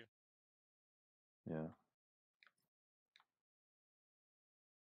 33. Yeah.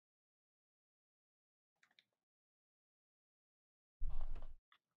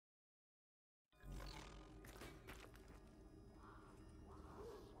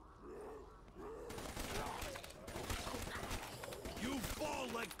 You fall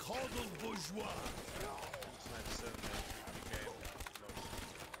like coddled bourgeois! It's 97 game.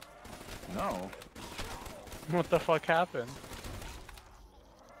 No. What the fuck happened?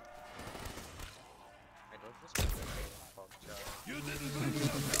 I don't respect that. Fuck, yeah. You didn't bring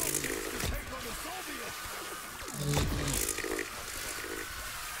enough help to take on the Soviets!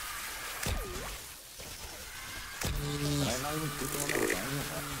 Did I not even shoot the one that was landing with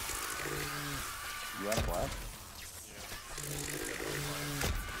that? You out of blast?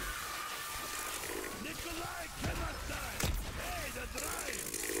 Nikolai cannot die! Hey, the drive!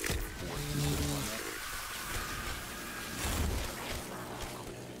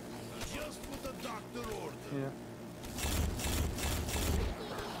 Just what the doctor ordered. Yeah.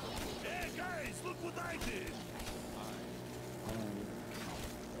 Hey guys, look what I did!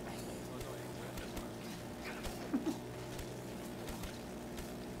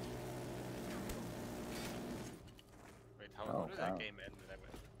 Wait, how Oh, did that wow. game end? I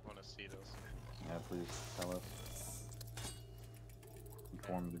want to see this. Yeah, please tell us.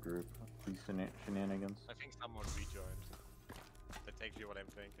 Inform the group. These shenanigans. I think someone rejoined. That's actually what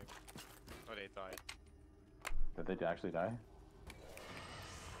I'm thinking. Or they died. Did they actually die?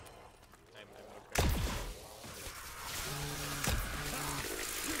 I'm okay.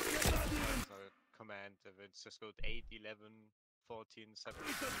 So command if it's just code 8, 11, 14, 7.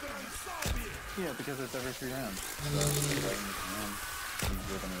 Yeah, because it's every 3 rounds. So writing the command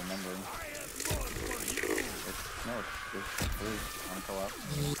easier than remembering. No, it's 3 on co-op.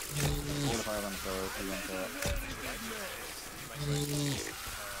 4 to 5 on solo, 3 on co-op.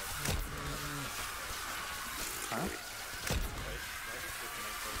 Huh?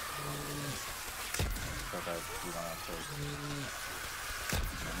 So that you don't have to.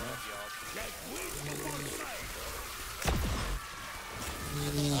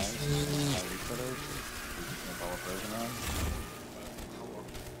 I reach for those. Make all of those around.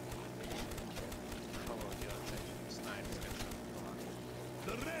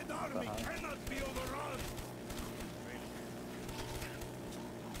 The Red Army cannot be overrun!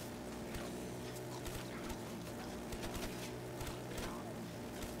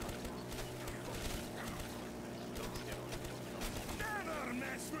 Never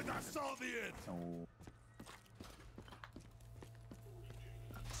mess with the Soviets! Oh.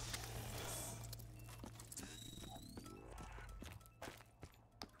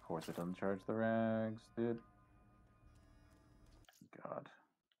 Of course it doesn't charge the rags, dude. God.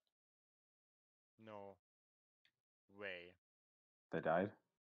 No. Way. They died?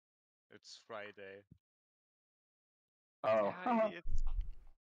 It's Friday. Oh. Yeah, it's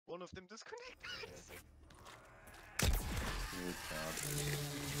one of them disconnected. Good job.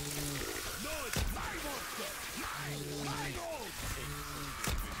 No, it's my monster! My own!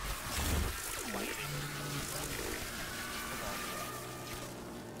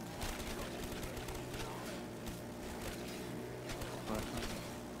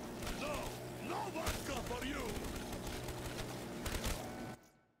 No! No vodka for you!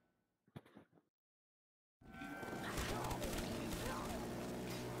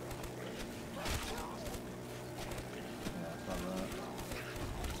 Yeah, I saw that.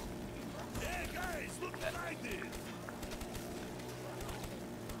 Hey guys, look what I did!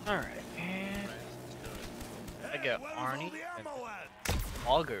 Alright, and I Hey, got where's Arnie all the and ammo at?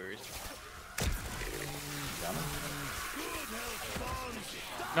 augers. Got him? Good health spawns!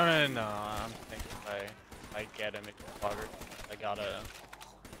 No. I'm thinking if I get him into auger, I got a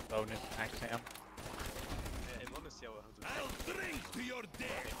bonus max ammo. I want to see how I'll drink to your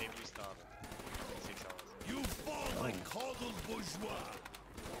death! they restarted in 6 hours. You fall like coddled bourgeois!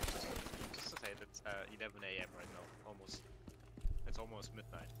 Just to say it's 11 AM right now. Almost. It's almost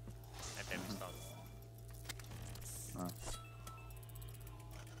midnight. And they restarted. Oh.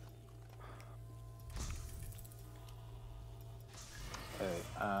 Hey,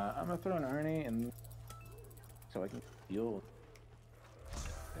 I'm gonna throw an Arnie and so I can heal.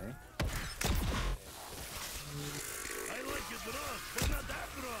 Okay. I like it rough, but not that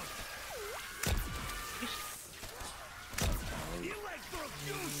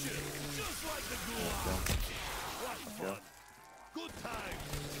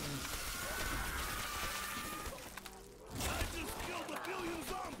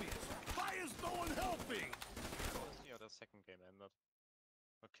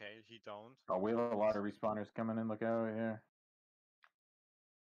around. Oh, we have a lot of respawners coming in. Look out here.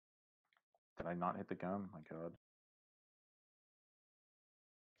 Did I not hit the gum? My god.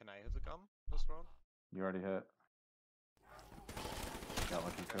 Can I hit the gum this round? You already hit. Got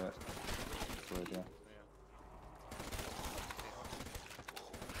lucky for it. Good, yeah.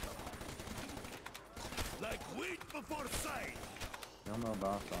 Like wheat before sight. Still no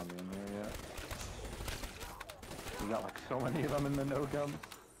boss zombie in here yet. We got like so many of them in the no gums.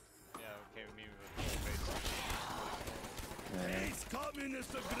 Yeah, okay, me with Yeah. Ace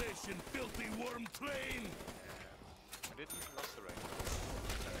communist aggression, filthy worm train. I didn't lost the rank.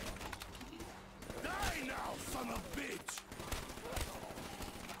 Die now, son of bitch.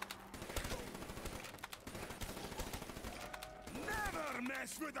 Never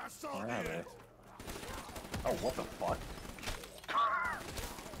mess with a Alright. Soviet. Oh, what the fuck?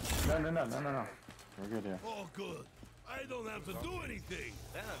 No. We're good here. Oh, good. I don't have to do anything.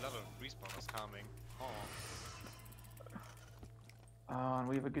 There are a lot of respawners coming. Oh. Oh, and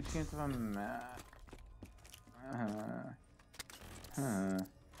we have a good chance of a match. Oh.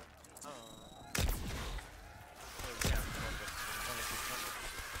 Yeah,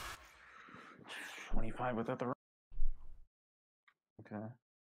 25 without the. Okay.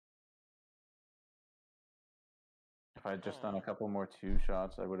 If I had just done a couple more 2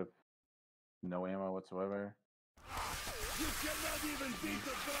 shots, I would have no ammo whatsoever. You cannot even beat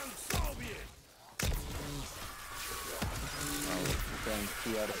the drunk Soviet. Oh, we're saying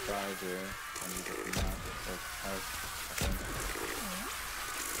 2 out of 5 here. I need to see that. That's out, I think.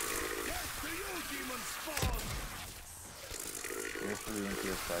 Yes, to you, demon spawn. Here's 3 into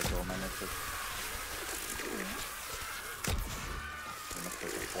your cycle. My next is. My next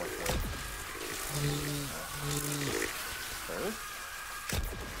is a 4th hit. Third?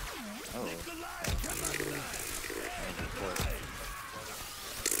 Oh. Nikolai cannot die.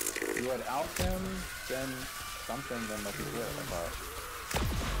 You had Alchem, then something, then Lucky Hit, I thought.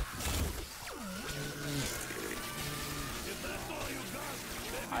 If that's all you got,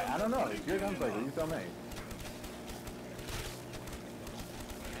 I don't know. It's your gunfighter. You tell me. I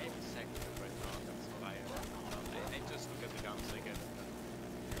have a second right now, that's what I have. I just look at the guns I get.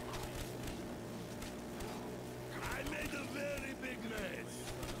 I made a very big mess.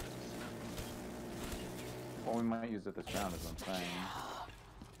 Well, we might use it this round, is what I'm saying.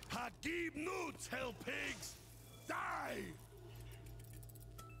 Hagib newts, hell pigs! Die!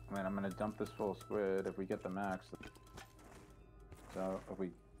 I mean, I'm gonna dump this full squid if we get the max. So, if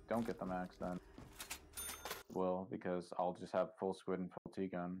we don't get the max, then will, because I'll just have full squid and full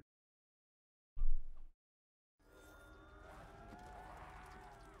T-gun.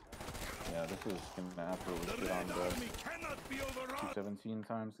 Yeah, this is gonna absolutely The shit on Red the Army cannot be overrun! 217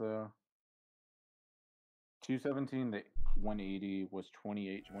 times, though. 217, the 180 was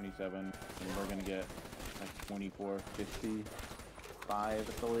 2827, and we're gonna get like 2455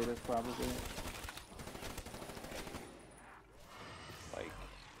 at the latest, probably. Like,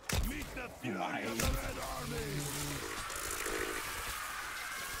 Meet the fury Nice. of the Red Army!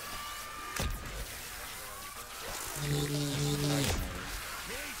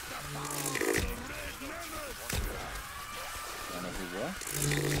 Taste the power of the Red Mammoth! and if we what?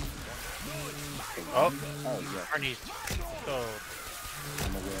 Oh, Oh, yeah. Arnie's so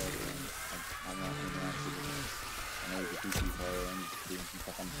I'm aware of it. I'm not going to actually. I know he's a PC player and he's doing some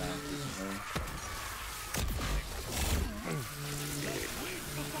stuff on the bounce recently.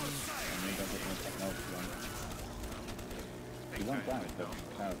 And maybe I'm looking at technology on it. He went down, but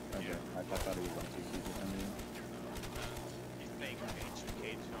oh, okay. I thought he was on PC for some reason. He's playing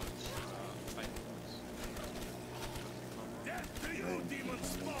H2K challenge, fight modes. Death to you, demon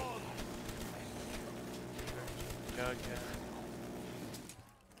spawn!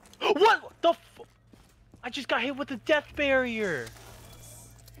 What the f? I just got hit with the death barrier.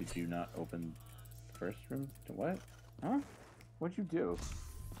 Did you not open the first room? To what? Huh? What'd you do?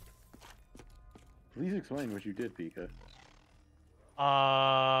 Please explain what you did, Pika.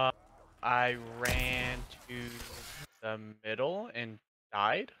 I ran to the middle and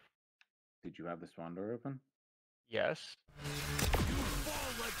died. Did you have the spawn door open? Yes.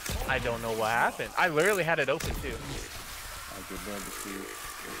 I don't know what happened. I literally had it open too. I could love to see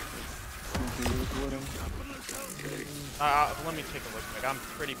recording. Let me take a look. Like, I'm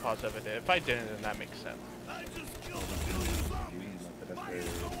pretty positive it did. If I didn't, then that makes sense. I just killed a billion zombies! Why is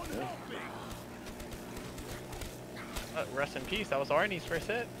no one helping? Rest in peace. That was Arnie's first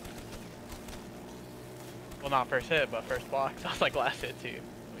hit. Well, not first hit, but first block. Sounds like last hit too.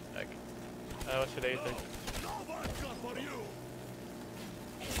 Let me check. What's today's? No vodka for you!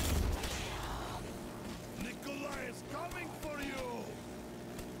 Nikolai is coming for you!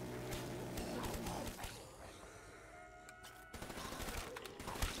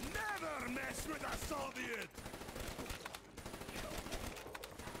 свидания, Soviet!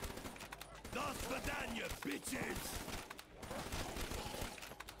 До свидания, bitches!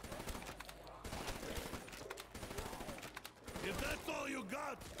 If that's all you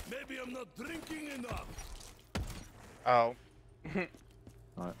got, maybe I'm not drinking enough. Oh.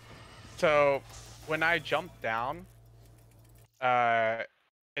 What? So when I jumped down,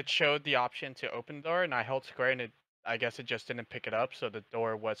 it showed the option to open the door, and I held square, and I guess it just didn't pick it up, so the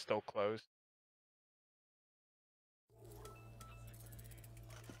door was still closed.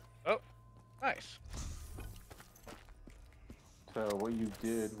 Oh, nice. So what you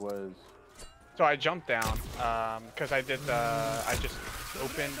did was So I jumped down, because I just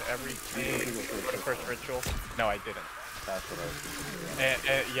opened everything for the first ritual. No, I didn't. that's what I was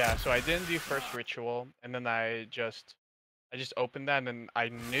thinking. Yeah, so I didn't do first ritual, and then I just opened that, and then I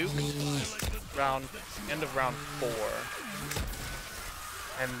nuked round end of round 4,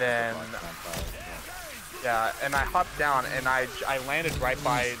 and then yeah, and I hopped down, and I landed right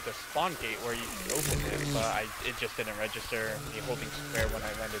by the spawn gate where you can open it, but it just didn't register me holding square when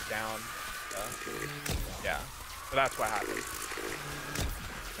I landed down. Yeah, so that's what happened.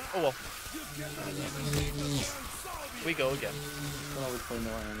 Oh well. We go again. You can always play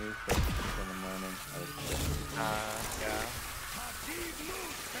more enemies, but in the morning, I would say. Yeah.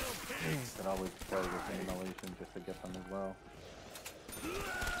 You could always play with simulation just to get them as well.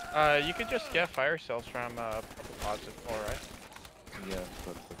 You could just get fire cells from purple pods if all right. Yes,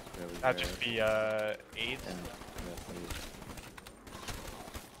 but it's really That'd rare. just be AIDS. And yes, please.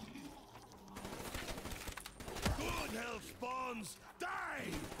 Good hell spawns, die!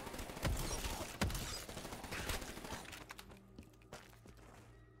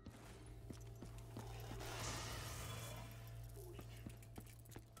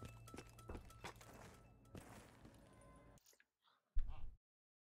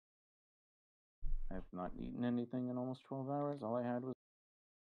 I have not eaten anything in almost 12 hours. All I had was.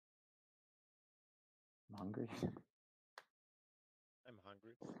 I'm hungry. I'm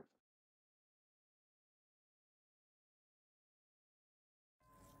hungry.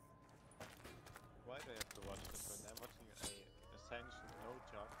 Why do I have to watch this when I'm watching a essential no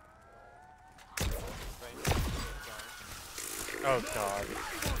job? Oh god.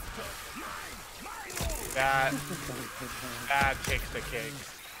 That takes the cake.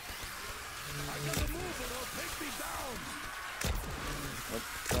 What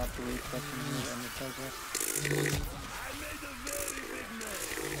shot do we expect from you on the progress? I made a very big mess.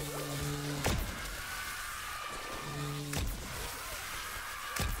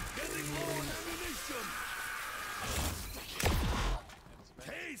 Getting low on ammunition.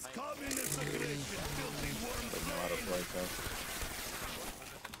 Taste communist aggression, filthy worm Like a lot of brain. flight though.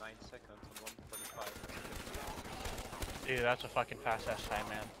 9 seconds and 145. Dude, that's a fucking fast ass time,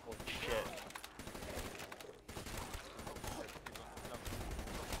 man. Holy shit.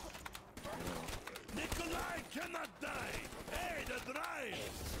 Nikolai cannot die. Hey, the drive.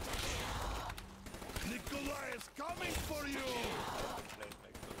 Nikolai is coming for you. Play it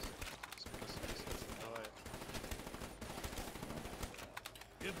like this. It's because this has no way.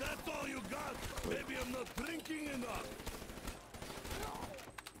 If that's all you got, maybe I'm not drinking enough.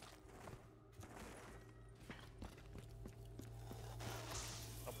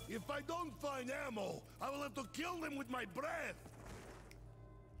 If I don't find ammo, I will have to kill them with my breath.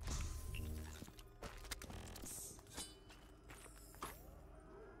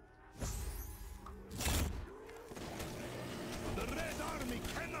 The Red Army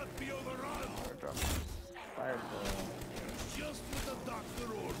cannot be overrun. Fire drop. Fire drill. Just with the doctor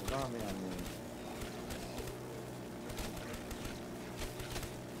order. Zombie on me.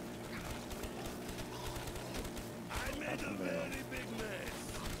 I made a very big mess.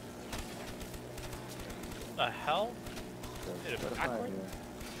 The hell? Just Did it put a fire backward? here.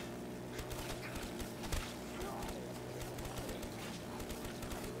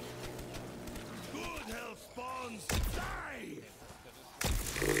 Good hell spawns, die!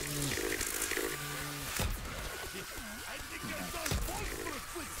 I think I saw spawns for a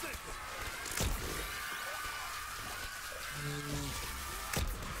quick second.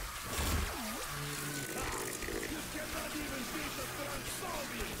 You cannot even beat the French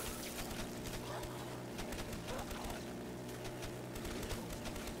Soviet!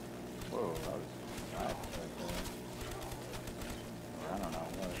 Whoa, that was fast right there. Or I don't know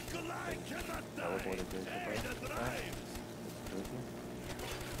what. Nikolai cannot die! Teleported base Hey, above. the drive! It's spooky.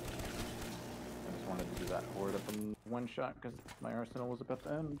 I just wanted to do that horde up in one shot because my arsenal was about to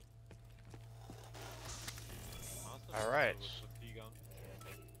end. Alright.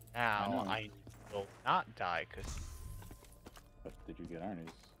 Now know. I will not die, cause But did you get Arnie's?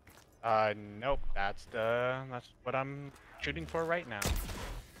 Nope. That's what I'm shooting for right now.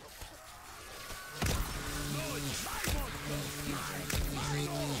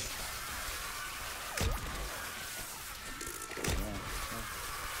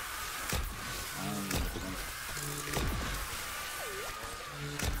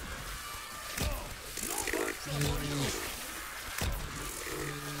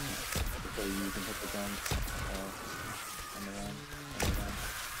 So you can hit the gun on the gun,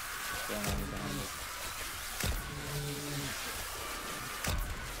 down on behind it.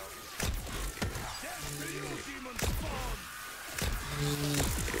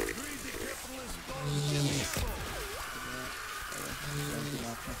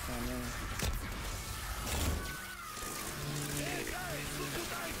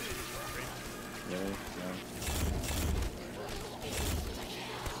 Really? Yeah.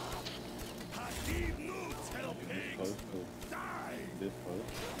 Close to this close.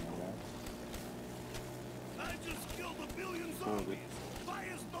 I just killed a billion zombies. Why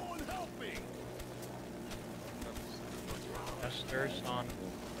is no one helping? Esther's on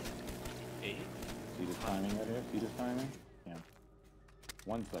 8. See this timing right here? See this timing? Yeah.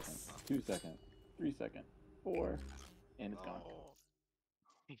 1 second, 2 seconds, 3 seconds, 4, and it's gone. Oh.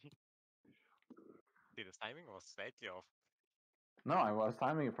 See, the timing was slightly off. No, I was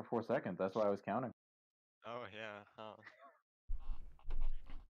timing it for 4 seconds. That's why I was counting. Oh yeah. Huh.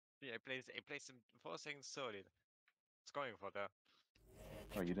 Yeah, I placed in 4 seconds solid. It's going for that.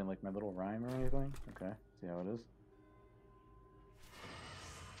 Oh, you didn't like my little rhyme or anything? Okay, see how it is.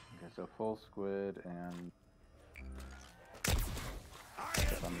 Okay, so full squid and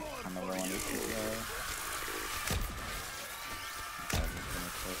I'm the low on this as well. Okay, I'm just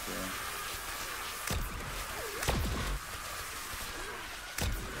gonna click here.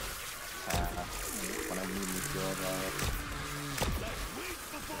 When I need to build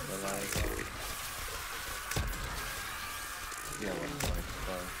yeah, when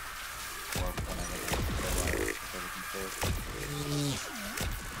or when I get everything first.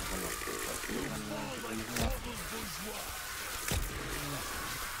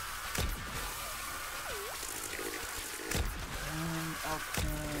 Okay.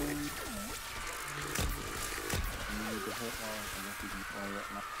 You need to hit all, I guess you can play it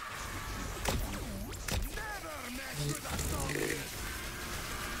now. Never mess with a zombie!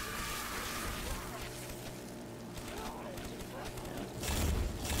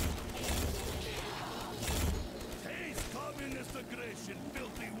 Taste communist aggression,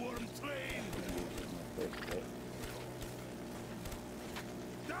 filthy worm train!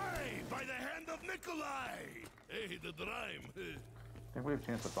 Die by the hand of Nikolai! Hey, the rhyme. I think we have a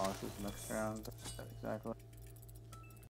chance to bonuses next round. Exactly.